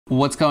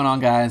What's going on,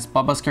 guys?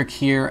 Bob Buskirk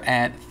here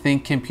at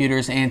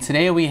ThinkComputers, and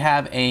today we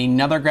have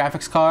another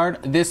graphics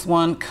card. This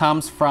one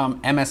comes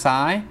from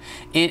MSI.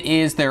 It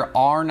is their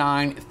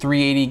R9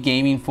 380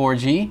 Gaming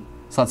 4G.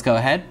 So let's go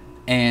ahead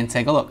and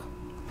take a look.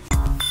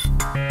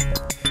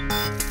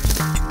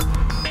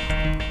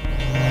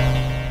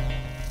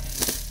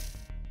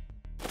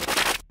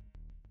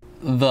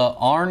 The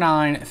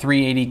R9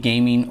 380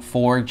 Gaming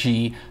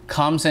 4G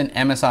comes in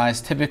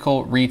MSI's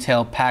typical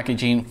retail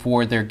packaging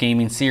for their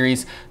gaming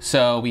series.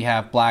 So we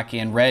have black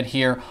and red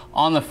here.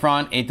 On the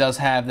front, it does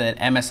have that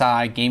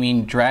MSI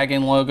Gaming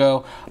Dragon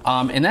logo.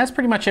 And that's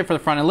pretty much it for the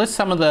front. It lists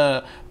some of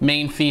the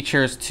main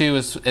features too,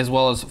 as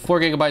well as 4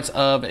 GB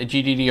of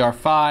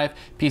GDDR5,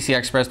 PCI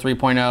Express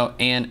 3.0,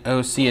 and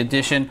OC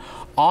Edition.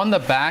 On the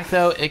back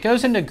though, it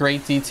goes into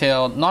great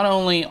detail, not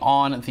only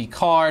on the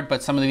card,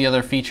 but some of the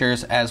other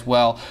features as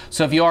well.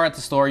 So if you are at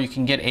the store, you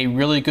can get a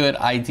really good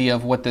idea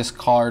of what this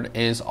card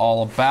is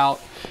all about.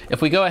 If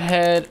we go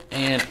ahead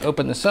and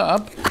open this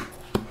up,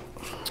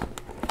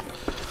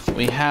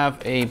 we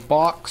have a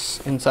box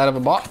inside of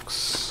a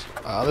box.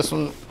 This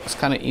one is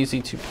kind of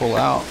easy to pull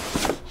out,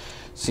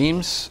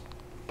 seems.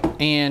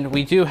 And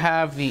we do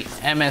have the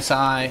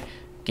MSI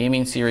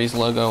Gaming Series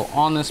logo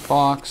on this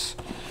box.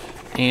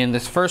 And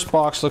this first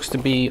box looks to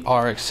be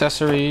our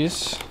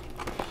accessories.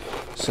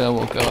 So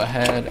we'll go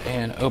ahead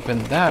and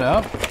open that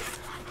up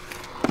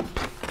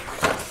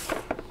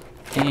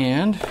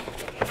and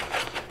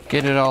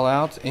get it all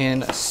out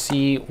and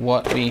see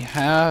what we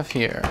have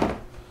here.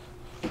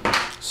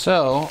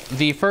 So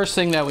the first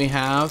thing that we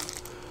have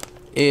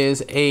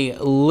is a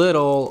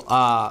little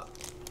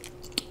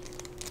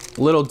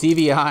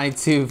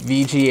DVI to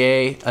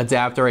VGA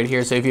adapter right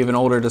here. So if you have an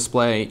older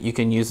display, you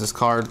can use this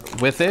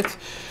card with it.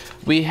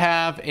 We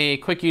have a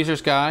quick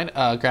user's guide,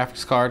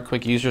 graphics card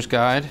quick user's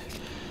guide.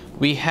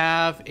 We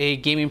have a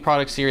gaming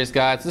product series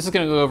guide. So this is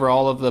going to go over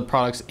all of the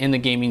products in the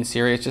gaming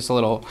series, just a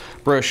little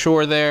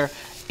brochure there.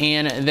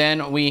 And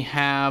then we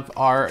have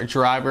our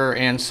driver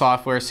and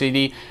software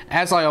CD.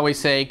 As I always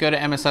say, go to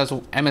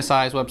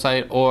MSI's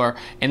website, or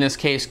in this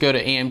case, go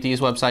to AMD's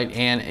website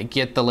and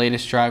get the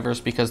latest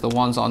drivers, because the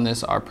ones on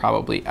this are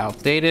probably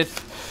outdated.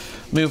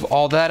 Move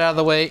all that out of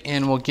the way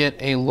and we'll get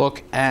a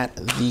look at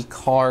the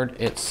card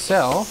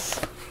itself.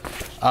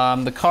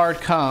 The card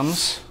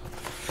comes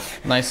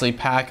nicely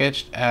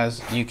packaged,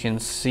 as you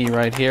can see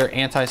right here,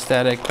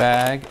 anti-static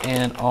bag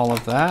and all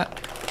of that.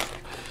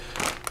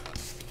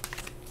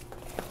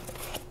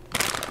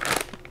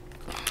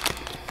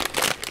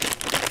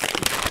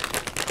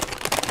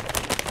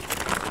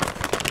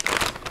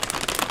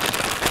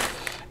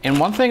 And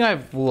one thing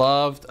I've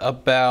loved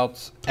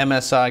about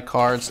MSI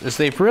cards is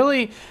they've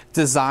really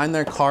designed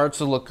their cards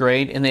to look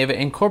great, and they've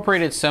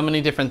incorporated so many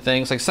different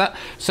things, like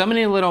so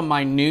many little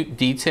minute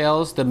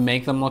details to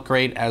make them look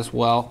great as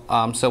well.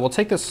 So we'll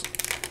take this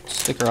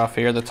sticker off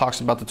here that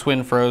talks about the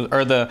twin froze,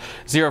 or the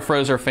zero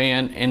frozer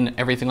fan and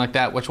everything like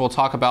that, which we'll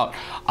talk about.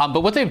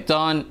 But what they've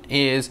done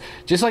is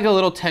just like a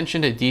little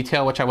attention to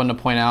detail, which I wanted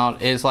to point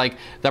out, is like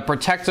the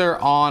protector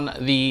on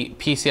the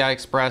PCI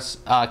Express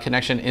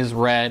connection is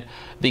red.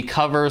 The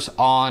covers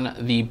on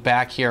the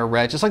back here are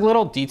red. Just like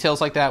little details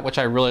like that, which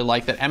I really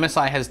like, that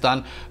MSI has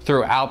done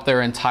throughout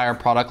their entire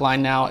product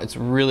line now. It's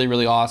really,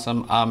 really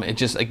awesome. It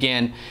just,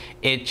 again,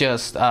 I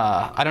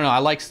don't know, I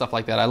like stuff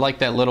like that. I like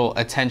that little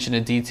attention to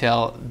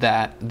detail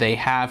that they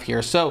have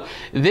here. So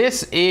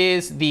this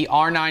is the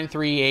R9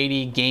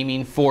 380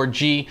 Gaming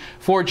 4G.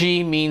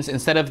 4G means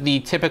instead of the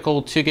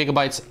typical 2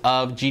 GB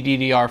of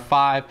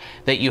GDDR5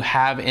 that you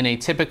have in a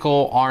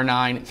typical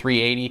R9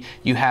 380,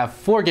 you have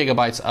 4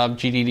 GB of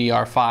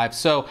GDDR5.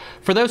 So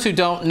for those who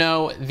don't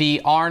know,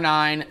 the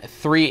R9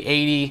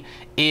 380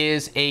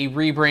 is a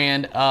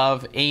rebrand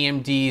of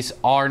AMD's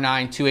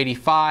R9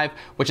 285,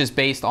 which is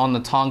based on the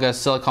Tonga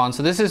silicon.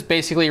 So this is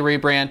basically a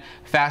rebrand,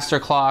 faster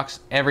clocks,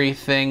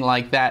 everything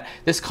like that.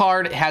 This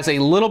card has a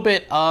little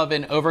bit of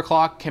an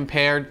overclock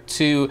compared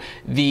to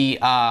the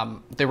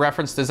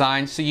reference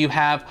design. So you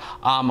have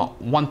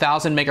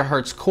 1000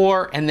 megahertz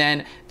core, and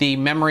then the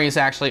memory is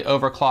actually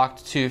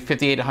overclocked to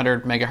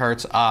 5800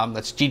 megahertz.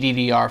 That's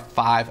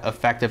GDDR5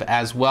 effective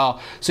as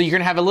well. So you're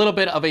gonna have a little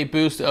bit of a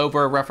boost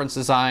over reference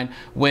design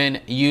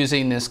when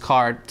using this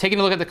card. Taking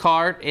a look at the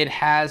card, it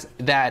has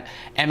that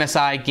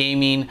MSI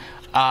gaming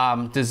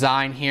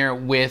design here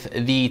with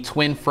the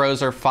Twin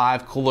Frozer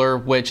 5 cooler,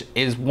 which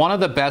is one of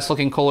the best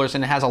looking coolers,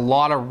 and it has a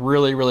lot of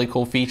really, really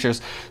cool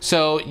features.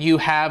 So you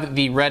have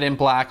the red and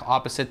black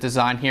opposite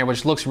design here,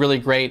 which looks really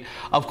great.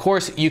 Of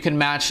course, you can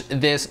match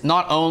this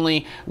not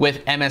only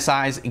with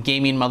MSI's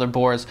gaming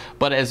motherboards,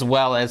 but as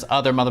well as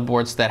other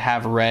motherboards that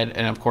have red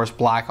and of course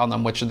black on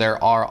them, which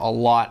there are a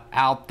lot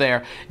out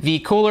there. The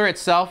cooler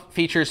itself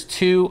features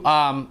two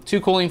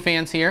cooling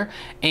fans here,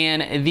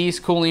 and these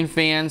cooling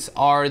fans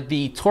are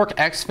the torque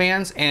X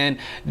fans, and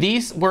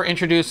these were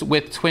introduced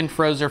with Twin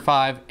Frozer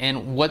 5,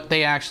 and what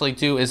they actually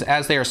do is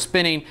as they are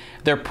spinning,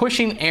 they're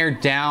pushing air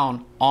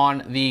down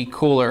on the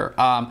cooler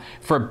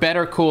for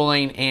better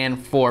cooling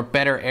and for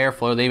better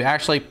airflow. They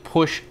actually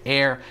push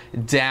air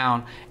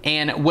down.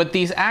 And what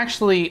these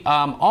actually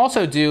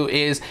also do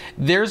is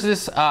there's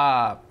this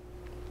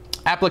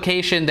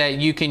application that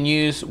you can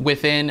use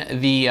within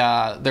the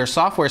their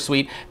software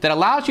suite that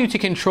allows you to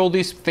control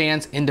these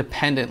fans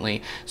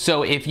independently.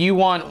 So if you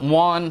want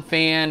one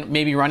fan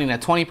maybe running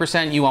at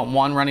 20%, you want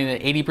one running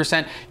at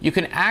 80%, you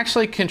can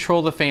actually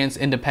control the fans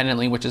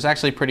independently, which is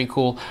actually pretty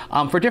cool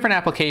for different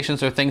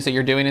applications or things that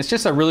you're doing. It's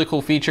just a really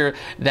cool feature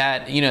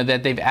that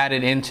that they've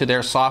added into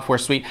their software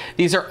suite.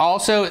 These are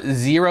also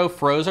zero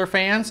Frozer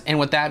fans, and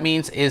what that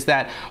means is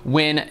that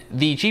when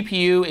the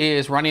GPU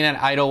is running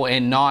at idle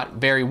and not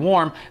very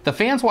warm, the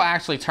fans will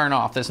actually turn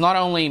off. This not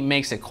only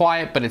makes it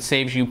quiet, but it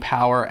saves you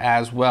power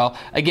as well.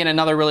 Again,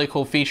 another really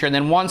cool feature. And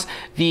then once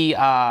the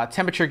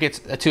temperature gets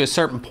to a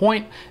certain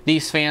point,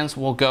 these fans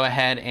will go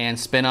ahead and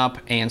spin up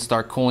and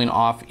start cooling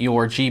off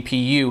your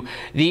GPU.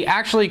 The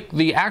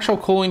actual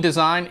cooling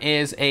design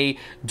is a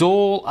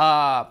dual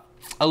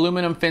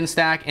aluminum fin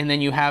stack, and then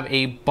you have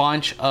a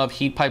bunch of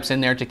heat pipes in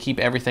there to keep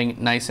everything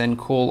nice and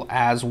cool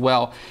as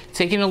well.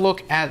 Taking a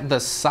look at the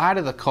side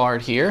of the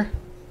card here,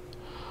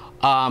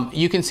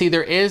 you can see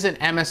there is an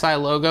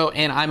MSI logo,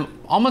 and I'm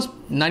almost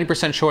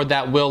 90% sure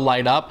that will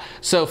light up.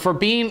 So for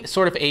being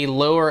sort of a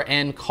lower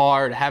end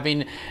card,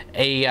 having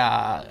a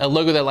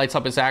logo that lights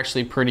up is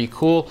actually pretty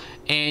cool.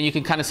 And you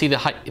can kind of see the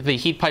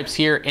heat pipes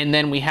here. And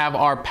then we have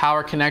our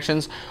power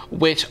connections,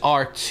 which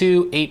are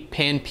two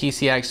 8-pin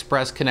PCI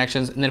Express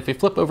connections. And then if we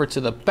flip over to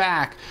the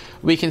back,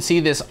 we can see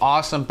this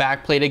awesome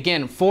backplate.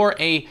 Again, for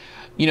a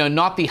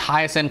not the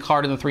highest end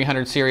card in the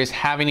 300 series,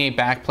 having a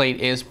backplate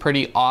is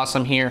pretty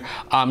awesome here.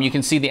 You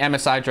can see the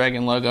MSI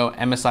Dragon logo,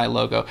 MSI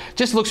logo.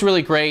 Just looks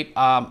really great.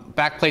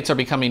 Backplates are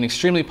becoming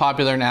extremely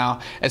popular now,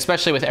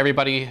 especially with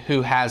everybody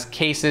who has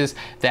cases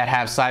that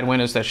have side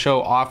windows that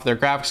show off their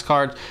graphics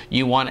cards.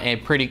 You want a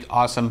pretty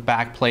awesome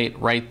backplate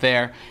right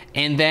there.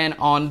 And then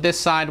on this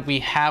side, we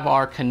have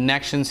our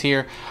connections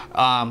here,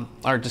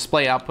 our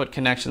display output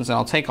connections. And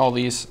I'll take all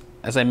these,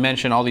 as I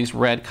mentioned, all these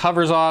red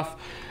covers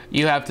off.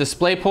 You have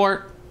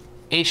DisplayPort,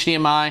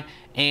 HDMI,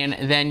 and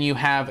then you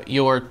have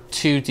your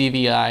two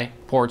DVI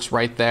ports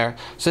right there.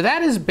 So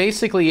that is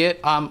basically it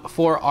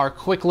for our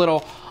quick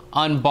little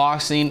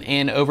unboxing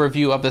and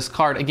overview of this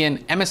card. Again,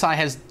 MSI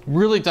has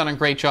really done a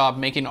great job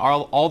making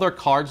all their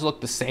cards look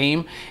the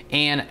same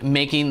and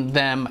making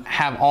them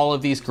have all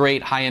of these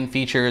great high-end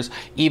features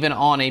even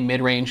on a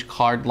mid-range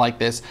card like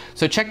this.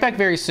 So check back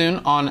very soon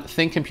on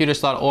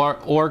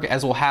thinkcomputers.org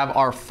as we'll have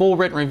our full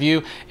written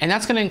review, and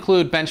that's going to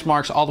include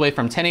benchmarks all the way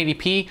from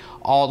 1080p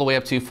all the way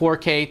up to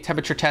 4K,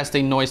 temperature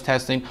testing, noise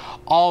testing,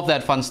 all of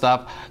that fun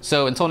stuff.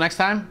 So until next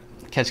time,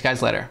 catch you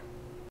guys later.